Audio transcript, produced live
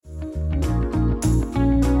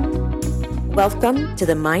Welcome to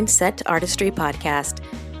the Mindset Artistry Podcast.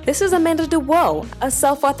 This is Amanda DeWoe, a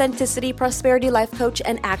self-authenticity, prosperity life coach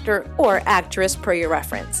and actor or actress per your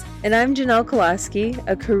reference. And I'm Janelle Kolaski,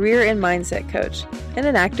 a career and mindset coach and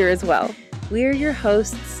an actor as well. We're your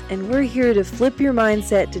hosts, and we're here to flip your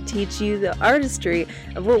mindset to teach you the artistry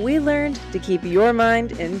of what we learned to keep your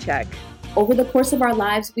mind in check. Over the course of our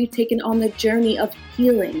lives, we've taken on the journey of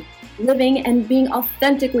healing, living and being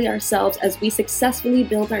authentically ourselves as we successfully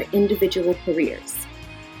build our individual careers.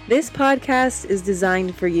 This podcast is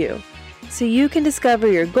designed for you, so you can discover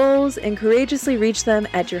your goals and courageously reach them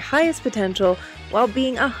at your highest potential while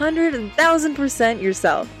being 100,000%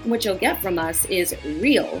 yourself. What you'll get from us is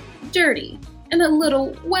real, dirty, and a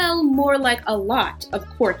little, well, more like a lot of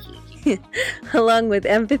quirky. Along with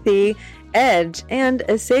empathy, edge, and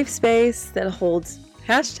a safe space that holds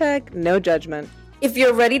 #no judgment. If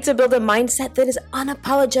you're ready to build a mindset that is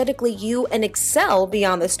unapologetically you and excel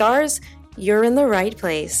beyond the stars, you're in the right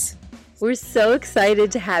place. We're so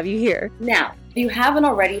excited to have you here. Now, if you haven't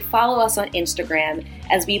already, follow us on Instagram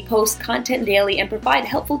as we post content daily and provide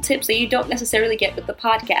helpful tips that you don't necessarily get with the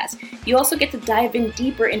podcast. You also get to dive in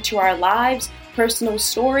deeper into our lives, personal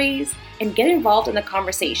stories, and get involved in the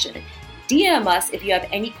conversation. DM us if you have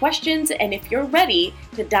any questions, and if you're ready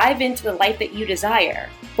to dive into the life that you desire,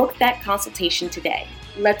 book that consultation today.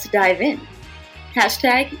 Let's dive in.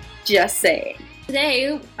 #just saying.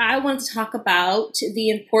 Today, I want to talk about the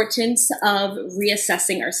importance of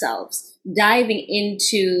reassessing ourselves, diving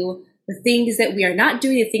into the things that we are not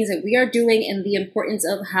doing, the things that we are doing, and the importance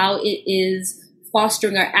of how it is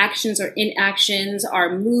fostering our actions or inactions,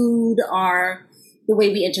 our mood, the way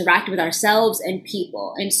we interact with ourselves and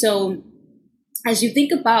people. And so, as you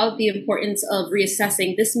think about the importance of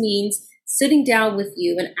reassessing, this means sitting down with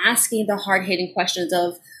you and asking the hard-hitting questions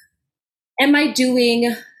of, am I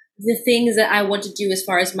doing the things that I want to do as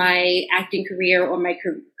far as my acting career or my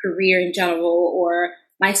career in general, or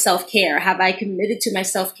my self-care? Have I committed to my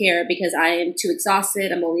self-care because I am too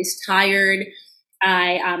exhausted? I'm always tired.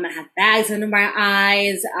 I have bags under my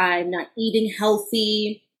eyes. I'm not eating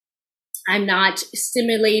healthy. I'm not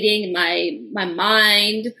stimulating my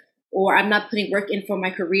mind, or I'm not putting work in for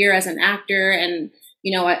my career as an actor, and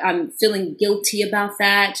I'm feeling guilty about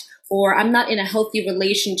that, or I'm not in a healthy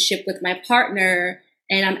relationship with my partner,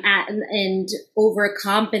 and I'm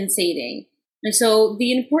overcompensating. And so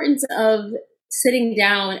the importance of sitting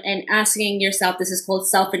down and asking yourself, this is called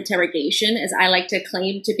self-interrogation, as I like to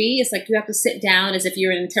claim to be. It's like you have to sit down as if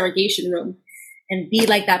you're in an interrogation room and be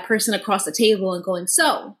like that person across the table and going,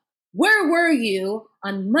 so where were you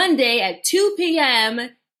on Monday at 2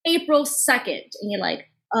 p.m., April 2nd? And you're like,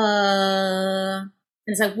 and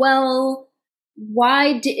it's like, well,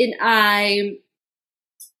 why didn't I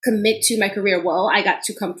commit to my career? Well, I got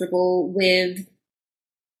too comfortable with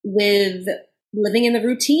living in the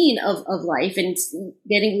routine of life and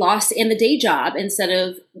getting lost in the day job instead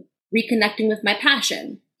of reconnecting with my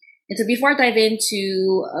passion. And so before I dive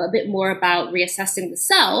into a bit more about reassessing the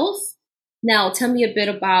self, now tell me a bit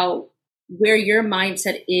about where your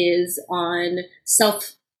mindset is on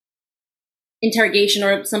self-interrogation,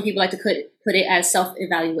 or some people like to put it as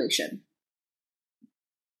self-evaluation.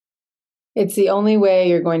 It's the only way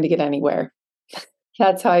you're going to get anywhere.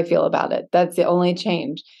 That's how I feel about it. That's the only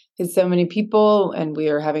change. Because so many people, and we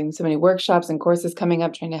are having so many workshops and courses coming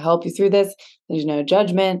up trying to help you through this. There's no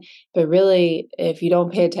judgment. But really, if you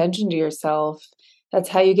don't pay attention to yourself, that's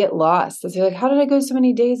how you get lost. So you're like, how did I go so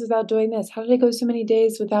many days without doing this? How did I go so many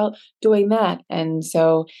days without doing that? And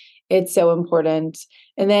so it's so important.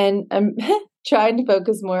 And then I'm trying to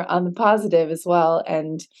focus more on the positive as well.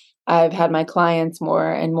 And I've had my clients more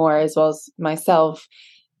and more, as well as myself,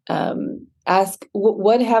 ask,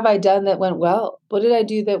 what have I done that went well? What did I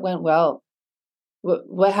do that went well?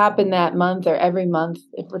 What happened that month, or every month,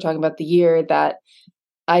 if we're talking about the year, that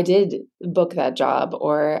I did book that job,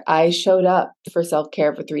 or I showed up for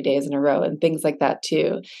self-care for 3 days in a row, and things like that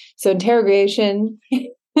too. So interrogation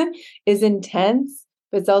is intense,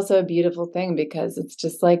 but it's also a beautiful thing, because it's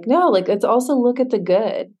just like, no, like, let's also look at the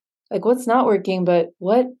good. Like, what's not working, but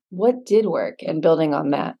what did work, and building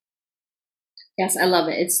on that. Yes, I love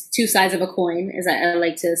it. It's two sides of a coin, as I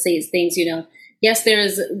like to say things, Yes,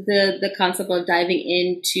 there's the concept of diving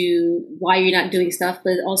into why you're not doing stuff,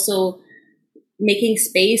 but also making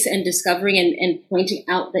space and discovering and pointing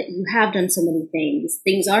out that you have done so many things.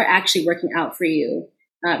 Things are actually working out for you.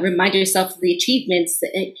 Remind yourself of the achievements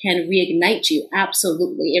that it can reignite you.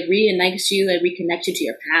 Absolutely. It reignites you and reconnects you to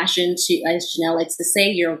your passion, to, as Janelle likes to say,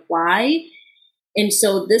 your why. And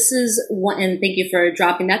so this is one, and thank you for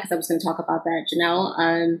dropping that, because I was going to talk about that,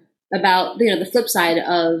 Janelle. about, the flip side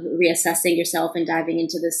of reassessing yourself and diving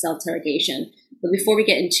into this self-interrogation. But before we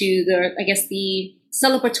get into the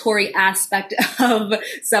celebratory aspect of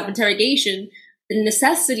self-interrogation, the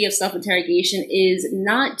necessity of self-interrogation is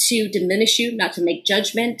not to diminish you, not to make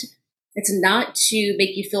judgment. It's not to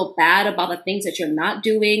make you feel bad about the things that you're not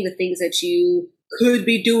doing, the things that you could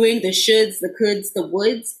be doing, the shoulds, the coulds, the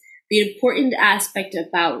woulds. The important aspect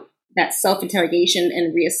about that self-interrogation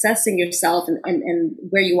and reassessing yourself and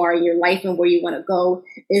where you are in your life and where you want to go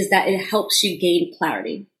is that it helps you gain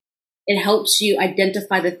clarity. It helps you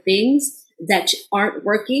identify the things that aren't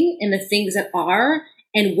working and the things that are,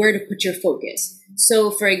 and where to put your focus.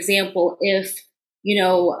 So, for example, if,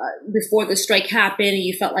 before the strike happened,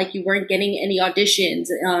 you felt like you weren't getting any auditions,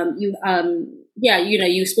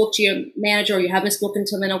 you spoke to your manager or you haven't spoken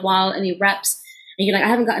to them in a while, any reps, and you're like, I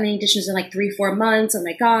haven't gotten any auditions in like 3-4 months. Oh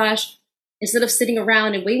my gosh. Instead of sitting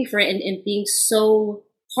around and waiting for it and being so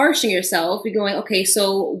harsh on yourself, you're going, okay,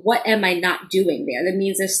 so what am I not doing there? That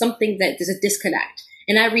means there's a disconnect.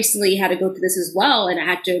 And I recently had to go through this as well. And I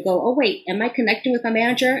had to go, oh, wait, am I connecting with my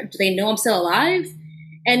manager? Do they know I'm still alive?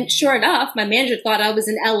 And sure enough, my manager thought I was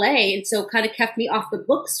in LA. And so kind of kept me off the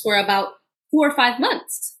books for about 4 or 5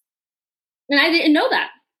 months. And I didn't know that.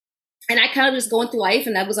 And I kind of was going through life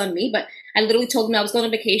and that was on me. But I literally told them I was going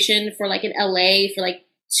on vacation for like in LA for like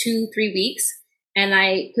 2-3 weeks. And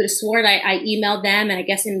I could have sworn I emailed them and I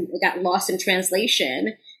guess it got lost in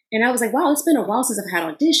translation. And I was like, wow, it's been a while since I've had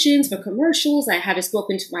auditions for commercials. I haven't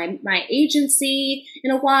spoken to my agency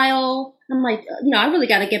in a while. I'm like, I really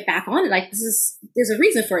got to get back on it. Like, there's a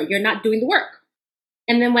reason for it. You're not doing the work.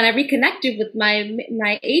 And then when I reconnected with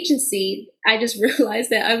my agency, I just realized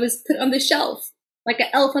that I was put on the shelf, like an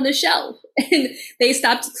elf on the shelf. And they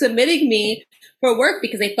stopped submitting me for work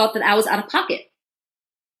because they thought that I was out of pocket.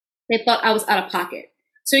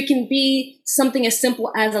 So it can be something as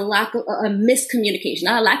simple as a miscommunication,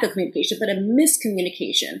 not a lack of communication, but a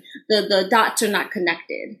miscommunication. The dots are not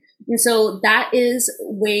connected. And so that is a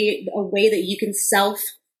way that you can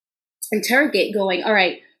self-interrogate going, all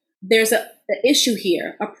right, there's an issue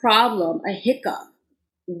here, a problem, a hiccup.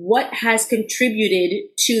 What has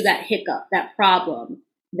contributed to that hiccup, that problem,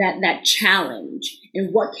 that challenge?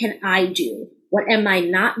 And what can I do? What am I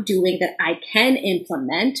not doing that I can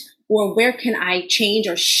implement? Or where can I change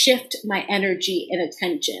or shift my energy and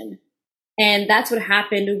attention? And that's what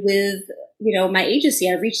happened with, my agency.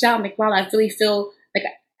 I reached out, I'm like, wow, I really feel like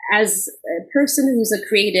as a person who's a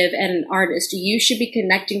creative and an artist, you should be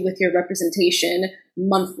connecting with your representation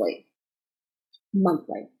monthly,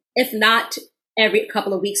 if not every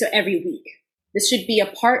couple of weeks or every week. This should be a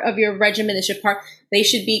part of your regimen. They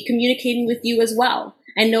should be communicating with you as well.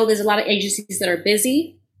 I know there's a lot of agencies that are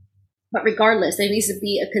busy, but regardless, there needs to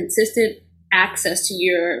be a consistent access to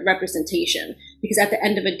your representation because at the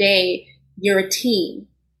end of the day, you're a team.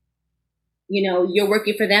 You're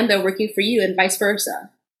working for them, they're working for you, and vice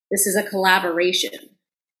versa. This is a collaboration.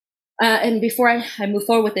 And before I move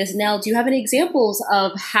forward with this, Nell, do you have any examples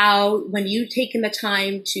of how when you've taken the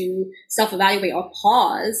time to self-evaluate or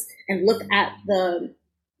pause and look at the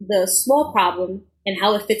small problem and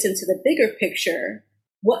how it fits into the bigger picture,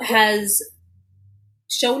 what has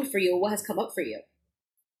shown for you, what has come up for you?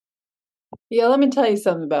 Yeah, let me tell you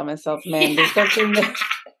something about myself, man. There's something that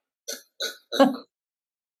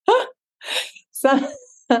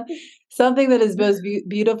something that is both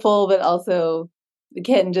beautiful but also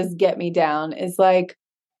can just get me down is like,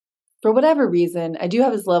 for whatever reason, I do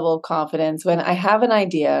have this level of confidence. When I have an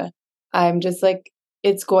idea, I'm just like,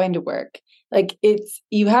 it's going to work. Like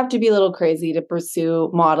you have to be a little crazy to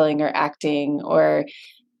pursue modeling or acting or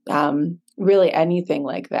really anything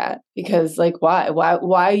like that, because like,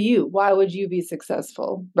 why you? Why would you be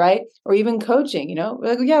successful? Right. Or even coaching,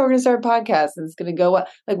 like, yeah, we're going to start a podcast and it's going to go well.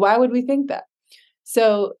 Like, why would we think that?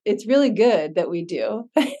 So it's really good that we do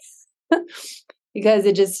because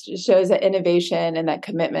it just shows that innovation and that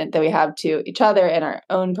commitment that we have to each other and our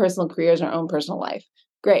own personal careers and our own personal life.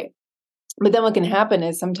 Great. But then what can happen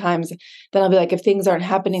is sometimes then I'll be like, if things aren't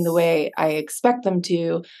happening the way I expect them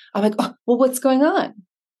to, I'm like, oh, well, what's going on?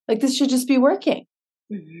 Like, this should just be working.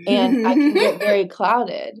 And I can get very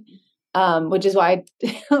clouded, which is why,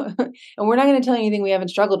 and we're not going to tell you anything we haven't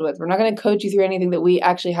struggled with. We're not going to coach you through anything that we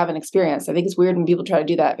actually haven't experienced. I think it's weird when people try to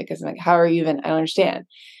do that because I'm like, how are you even? I don't understand.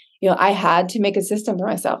 I had to make a system for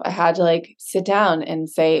myself. I had to like sit down and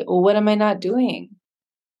say, well, what am I not doing?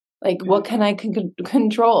 Like, what can I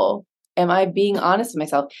control? Am I being honest with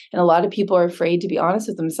myself? And a lot of people are afraid to be honest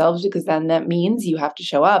with themselves because then that means you have to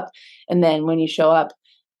show up. And then when you show up,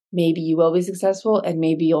 maybe you will be successful and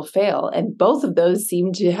maybe you'll fail. And both of those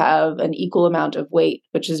seem to have an equal amount of weight,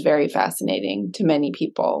 which is very fascinating to many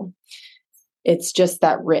people. It's just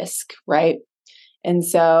that risk, right? And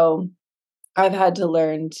so I've had to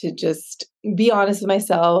learn to just be honest with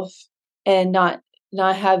myself and not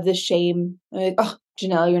have the shame. Like, oh,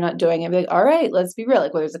 Janelle, you're not doing it. I'd be like, all right, let's be real.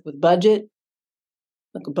 Like whether it's like with budget,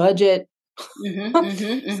 like a budget,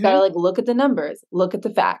 just gotta like look at the numbers, look at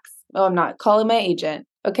the facts. Oh, I'm not calling my agent.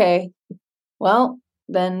 Okay, well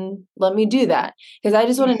then let me do that because I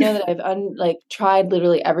just want to know that I've tried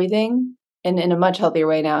literally everything. And in a much healthier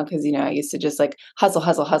way now, because, I used to just like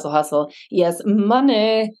hustle. Yes,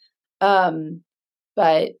 money. But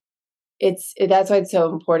that's why it's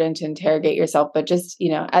so important to interrogate yourself. But just,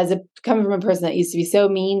 coming from a person that used to be so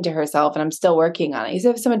mean to herself, and I'm still working on it. I used to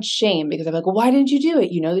have so much shame because I'm like, well, why didn't you do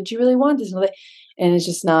it? You know that you really want this and all that. And it's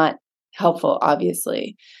just not helpful,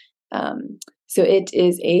 obviously. So it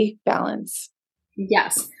is a balance.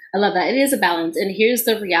 Yes. I love that. It is a balance. And here's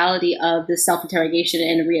the reality of this self-interrogation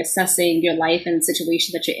and reassessing your life and the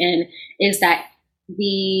situation that you're in is that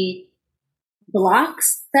the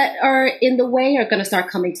blocks that are in the way are going to start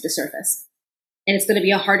coming to the surface. And it's going to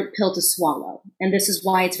be a hard pill to swallow. And this is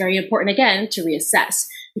why it's very important, again, to reassess.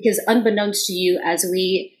 Because unbeknownst to you, as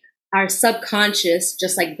our subconscious,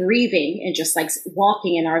 just like breathing and just like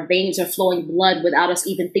walking and our veins are flowing blood without us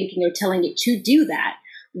even thinking or telling it to do that,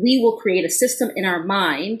 we will create a system in our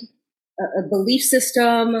mind, a belief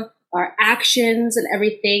system, our actions and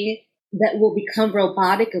everything that will become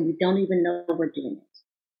robotic and we don't even know we're doing it.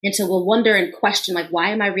 And so we'll wonder and question, like,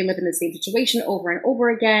 why am I reliving the same situation over and over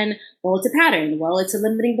again? Well, it's a pattern. Well, it's a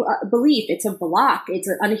limiting belief. It's a block. It's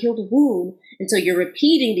an unhealed wound. And so you're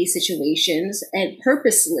repeating these situations and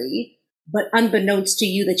purposely, but unbeknownst to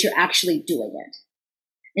you that you're actually doing it.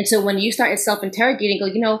 And so when you start self-interrogating,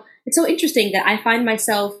 go, it's so interesting that I find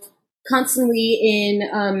myself constantly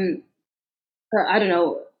in,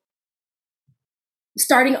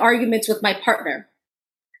 starting arguments with my partner.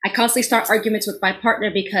 I constantly start arguments with my partner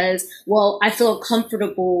because, I feel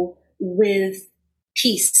uncomfortable with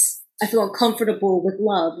peace. I feel uncomfortable with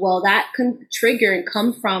love. Well, that can trigger and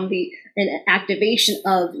come from an activation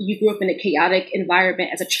of you grew up in a chaotic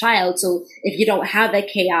environment as a child. So if you don't have that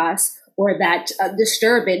chaos or that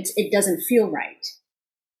disturbance, it doesn't feel right.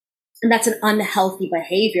 And that's an unhealthy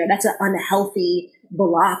behavior. That's an unhealthy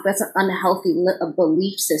block. That's an unhealthy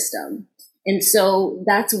belief system. And so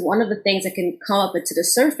that's one of the things that can come up into the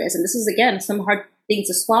surface. And this is, again, some hard things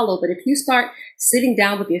to swallow. But if you start sitting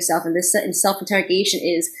down with yourself, and this in self-interrogation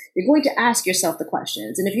is you're going to ask yourself the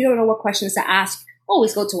questions. And if you don't know what questions to ask,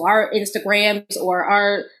 always go to our Instagrams or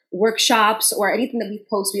our workshops or anything that we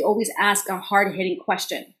post. We always ask a hard-hitting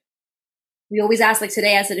question. We always ask, like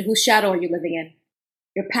today, I said, whose shadow are you living in?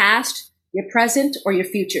 Your past, your present, or your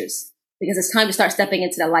futures? Because it's time to start stepping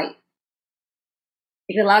into the light.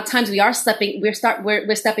 Because a lot of times we're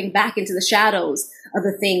stepping back into the shadows of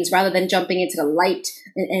the things rather than jumping into the light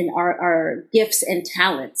and our gifts and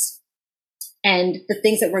talents and the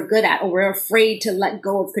things that we're good at, or we're afraid to let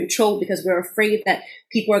go of control because we're afraid that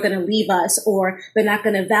people are going to leave us or they're not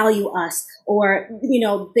going to value us or,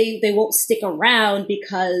 they won't stick around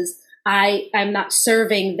because I'm not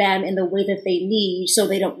serving them in the way that they need, so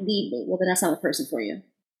they don't need me. Well, then that's not the person for you.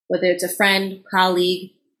 Whether it's a friend,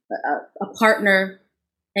 colleague, a partner,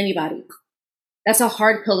 anybody. That's a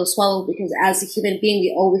hard pill to swallow because as a human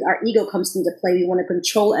being, our ego comes into play. We want to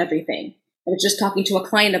control everything. I was just talking to a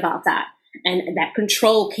client about that. And that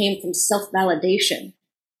control came from self-validation.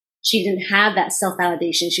 She didn't have that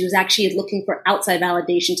self-validation. She was actually looking for outside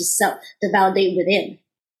validation to validate within.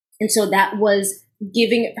 And so that was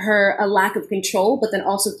giving her a lack of control, but then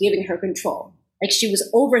also giving her control. Like she was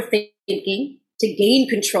overthinking to gain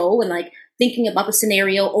control and like thinking about the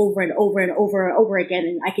scenario over and over and over and over again.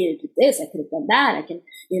 And I could have done this, I could have done that, I can,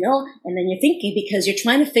 and then you're thinking because you're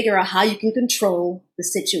trying to figure out how you can control the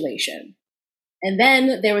situation. And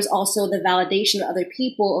then there was also the validation of other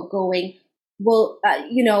people of going, well,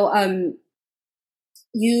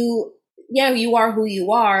 you are who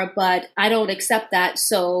you are, but I don't accept that.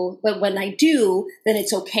 So, but when I do, then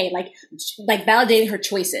it's okay. Like validating her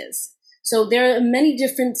choices. So there are many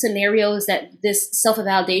different scenarios that this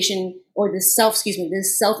self-validation or this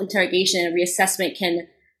self-interrogation and reassessment can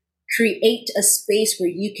create a space where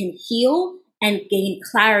you can heal and gain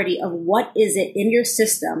clarity of what is it in your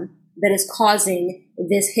system that is causing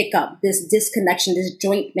this hiccup, this disconnection, this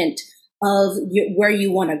jointment of where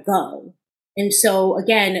you want to go. And so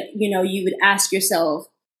again, you would ask yourself,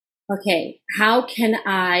 okay, how can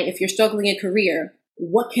I, if you're struggling in a career,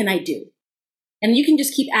 what can I do? And you can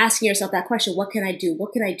just keep asking yourself that question. What can I do?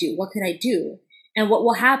 What can I do? What can I do? And what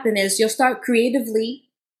will happen is you'll start creatively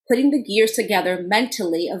putting the gears together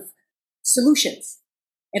mentally of solutions.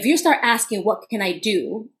 If you start asking, what can I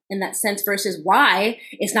do in that sense versus why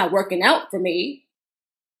it's not working out for me,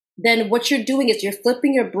 then what you're doing is you're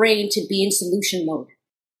flipping your brain to be in solution mode,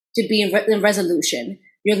 to be in resolution.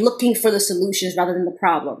 You're looking for the solutions rather than the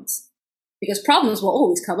problems, because problems will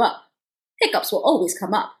always come up. Hiccups will always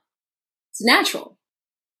come up. It's natural.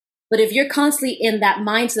 But if you're constantly in that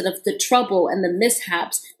mindset of the trouble and the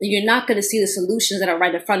mishaps, then you're not going to see the solutions that are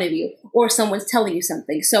right in front of you, or someone's telling you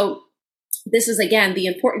something. So this is, again, the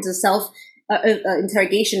importance of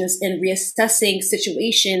self-interrogation is in reassessing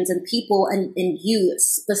situations and people and you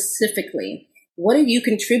specifically. What are you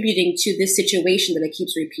contributing to this situation that it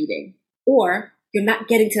keeps repeating? Or you're not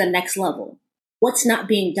getting to the next level. What's not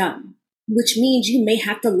being done? Which means you may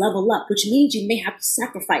have to level up, which means you may have to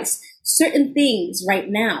sacrifice certain things right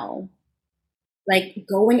now, like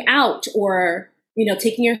going out or,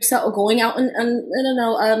 taking yourself, or going out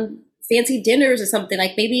on fancy dinners or something,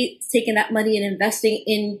 like maybe taking that money and investing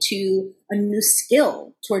into a new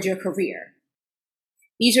skill towards your career.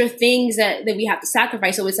 These are things that we have to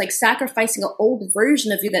sacrifice. So it's like sacrificing an old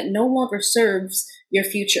version of you that no longer serves your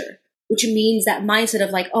future, which means that mindset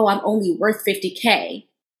of like, oh, I'm only worth 50K.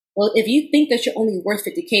 Well, if you think that you're only worth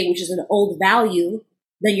 50K, which is an old value,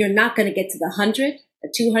 then you're not going to get to the 100,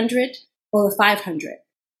 the 200, or the 500,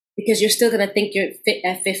 because you're still going to think you're fit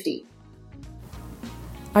at 50.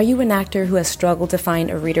 Are you an actor who has struggled to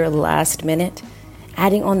find a reader last minute?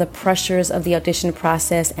 Adding on the pressures of the audition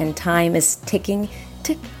process and time is ticking,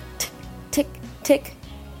 tick, tick, tick, tick.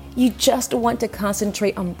 You just want to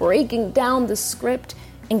concentrate on breaking down the script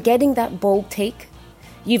and getting that bold take.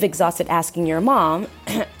 You've exhausted asking your mom,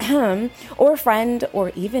 or a friend,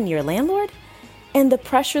 or even your landlord. And the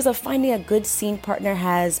pressures of finding a good scene partner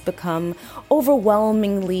has become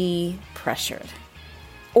overwhelmingly pressured.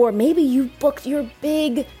 Or maybe you booked your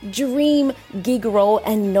big dream gig role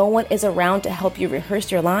and no one is around to help you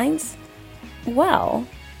rehearse your lines. Well,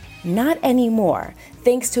 not anymore,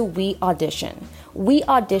 thanks to We Audition. We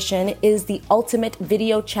Audition is the ultimate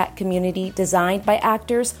video chat community designed by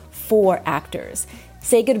actors for actors.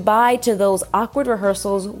 Say goodbye to those awkward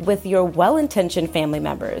rehearsals with your well-intentioned family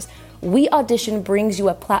members. We Audition brings you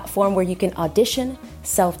a platform where you can audition,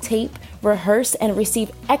 self-tape, rehearse, and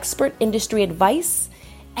receive expert industry advice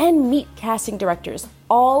and meet casting directors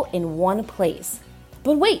all in one place.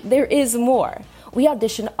 But wait, there is more. We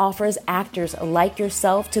Audition offers actors like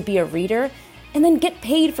yourself to be a reader and then get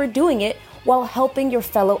paid for doing it while helping your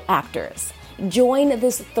fellow actors. Join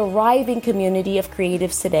this thriving community of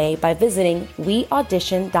creatives today by visiting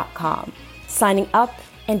weaudition.com, signing up,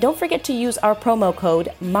 and don't forget to use our promo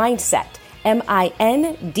code MINDSET,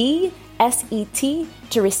 MINDSET,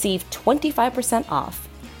 to receive 25% off.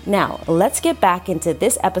 Now, let's get back into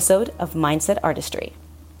this episode of Mindset Artistry.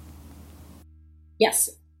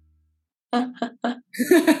 Yes.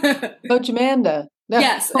 Coach Amanda. No.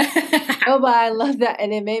 Yes. Oh, but I love that.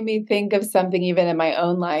 And it made me think of something even in my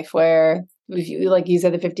own life where, if you, like you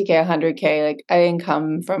said, the 50K, 100K, like I didn't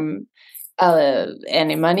come from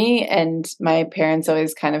any money. And my parents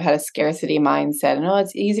always kind of had a scarcity mindset. And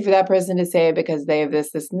it's easy for that person to say it because they have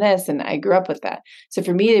this, this, and this. And I grew up with that. So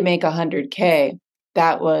for me to make 100K,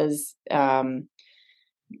 that was, I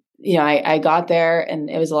got there and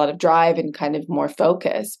it was a lot of drive and kind of more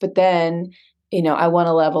focus. But then, I want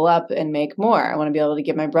to level up and make more. I want to be able to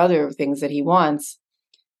give my brother things that he wants.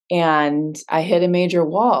 And I hit a major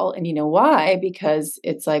wall. And you know why? Because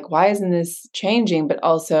it's like, why isn't this changing? But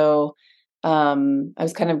also, I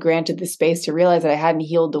was kind of granted the space to realize that I hadn't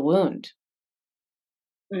healed the wound.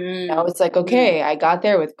 It's like, okay, I got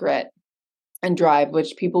there with grit and drive,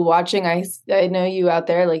 which people watching, I know you out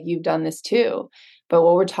there, like you've done this too. But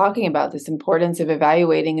what we're talking about, this importance of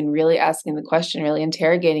evaluating and really asking the question, really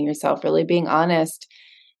interrogating yourself, really being honest,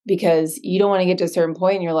 because you don't want to get to a certain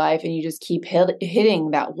point in your life and you just keep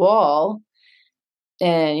hitting that wall.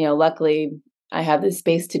 And, luckily I have the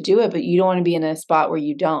space to do it, but you don't want to be in a spot where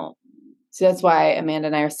you don't. So that's why Amanda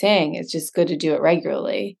and I are saying it's just good to do it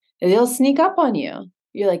regularly. It'll sneak up on you.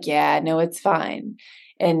 You're like, yeah, no, it's fine.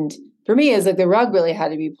 And for me, it's like the rug really had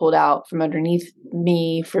to be pulled out from underneath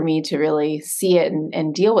me for me to really see it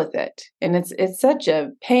and deal with it. And it's such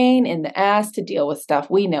a pain in the ass to deal with stuff.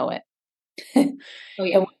 We know it. Oh,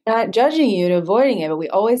 yeah. And we're not judging you and avoiding it, but we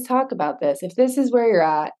always talk about this. If this is where you're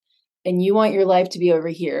at and you want your life to be over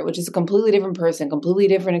here, which is a completely different person, completely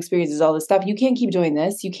different experiences, all this stuff, you can't keep doing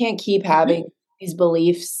this. You can't keep having these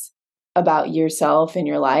beliefs about yourself and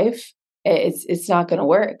your life. It's not going to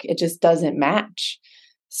work. It just doesn't match.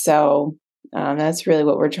 So that's really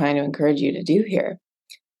what we're trying to encourage you to do here.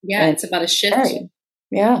 Yeah, it's about a shift.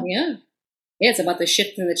 Yeah. Yeah. Yeah, it's about the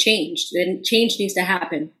shift and the change. Then change needs to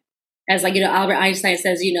happen. As Albert Einstein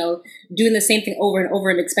says, doing the same thing over and over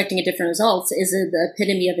and expecting a different results is the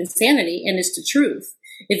epitome of insanity, and it's the truth.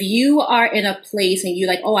 If you are in a place and you're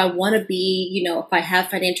like, oh, I want to be, if I have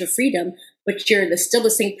financial freedom, but you're still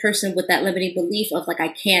the same person with that limiting belief of I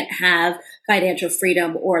can't have financial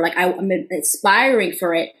freedom, or I'm aspiring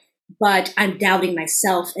for it, but I'm doubting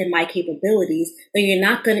myself and my capabilities, then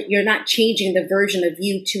you're not changing the version of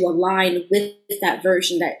you to align with that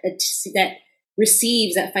version that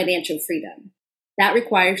receives that financial freedom. That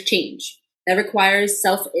requires change. That requires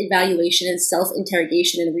self-evaluation and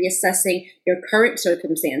self-interrogation and reassessing your current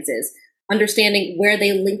circumstances, understanding where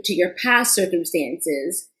they link to your past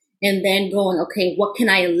circumstances, and then going, okay, what can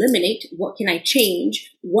I eliminate? What can I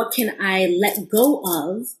change? What can I let go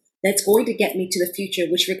of that's going to get me to the future,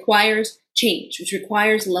 which requires change, which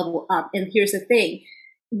requires level up. And here's the thing,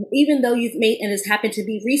 even though you've made, and it's happened to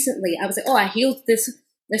me recently, I was like, oh, I healed this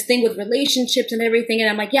thing with relationships and everything. And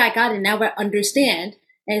I'm like, yeah, I got it. Now I understand.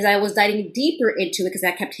 And as I was diving deeper into it, because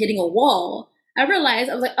I kept hitting a wall, I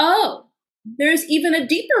realized, I was like, oh, there's even a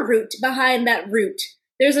deeper root behind that root.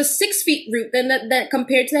 There's a 6 feet root than that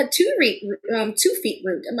compared to that 2 feet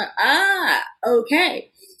root. I'm like,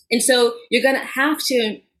 okay. And so you're going to have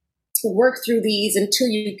to work through these until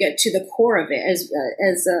you get to the core of it.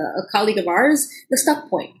 As a colleague of ours, the stuck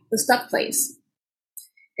point, the stuck place.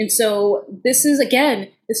 And so this is, again,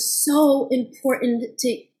 it's so important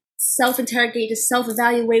to self-interrogate, to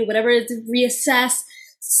self-evaluate, whatever it is, to reassess,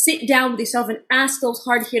 sit down with yourself and ask those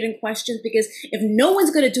hard-hitting questions, because if no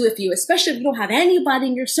one's going to do it for you, especially if you don't have anybody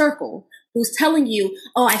in your circle who's telling you,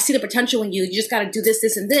 oh, I see the potential in you, you just got to do this,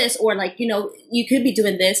 this, and this, or you could be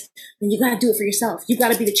doing this, then you got to do it for yourself. You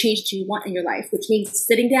got to be the change that you want in your life, which means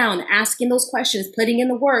sitting down, asking those questions, putting in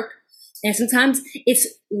the work. And sometimes it's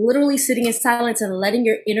literally sitting in silence and letting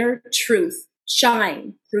your inner truth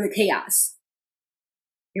shine through the chaos.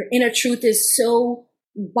 Your inner truth is so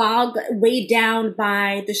weighed down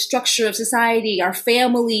by the structure of society, our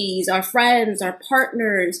families, our friends, our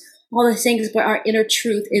partners, all the things, but our inner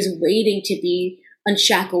truth is waiting to be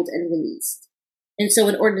unshackled and released. And so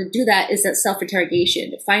in order to do that is that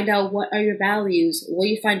self-interrogation. Find out, what are your values? What do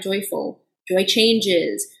you find joyful? Joy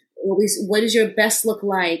changes. What does your best look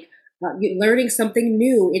like? You're learning something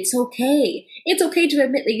new. It's okay. It's okay to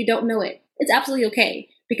admit that you don't know it. It's absolutely okay.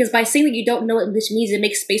 Because by saying that you don't know it, which means it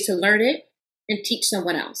makes space to learn it and teach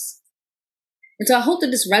someone else. And so I hope that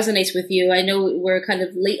this resonates with you. I know we're kind of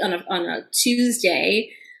late on a Tuesday,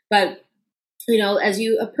 but as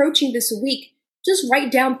you approaching this week, just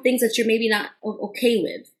write down things that you're maybe not okay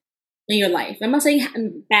with in your life. I'm not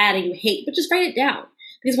saying bad and you hate, but just write it down.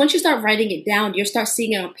 Because once you start writing it down, you'll start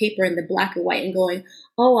seeing it on paper in the black and white and going,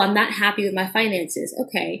 oh, I'm not happy with my finances.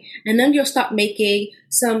 Okay. And then you'll start making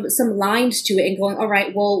some lines to it and going, all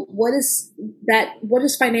right, well, what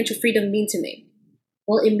does financial freedom mean to me?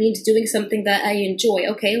 Well, it means doing something that I enjoy.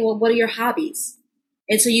 Okay. Well, what are your hobbies?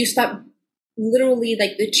 And so you start literally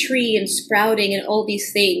like the tree and sprouting and all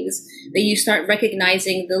these things that you start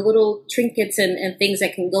recognizing the little trinkets and things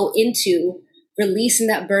that can go into releasing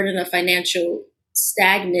that burden of financial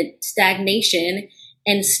stagnation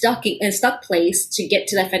and stuck place to get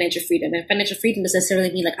to that financial freedom. And financial freedom doesn't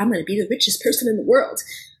necessarily mean I'm going to be the richest person in the world.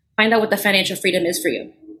 Find out what the financial freedom is for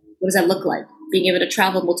you. What does that look like? Being able to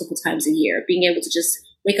travel multiple times a year, being able to just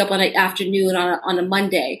wake up on an afternoon on a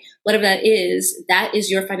Monday, whatever that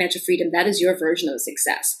is your financial freedom. That is your version of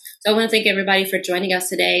success. So I want to thank everybody for joining us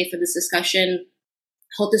today for this discussion.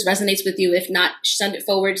 Hope this resonates with you. If not, send it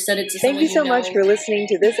forward, send it to someone. Thank you so much for listening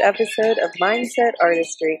to this episode of Mindset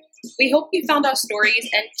Artistry. We hope you found our stories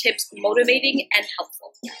and tips motivating and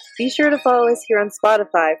helpful. Be sure to follow us here on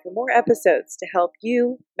Spotify for more episodes to help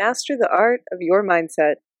you master the art of your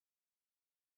mindset.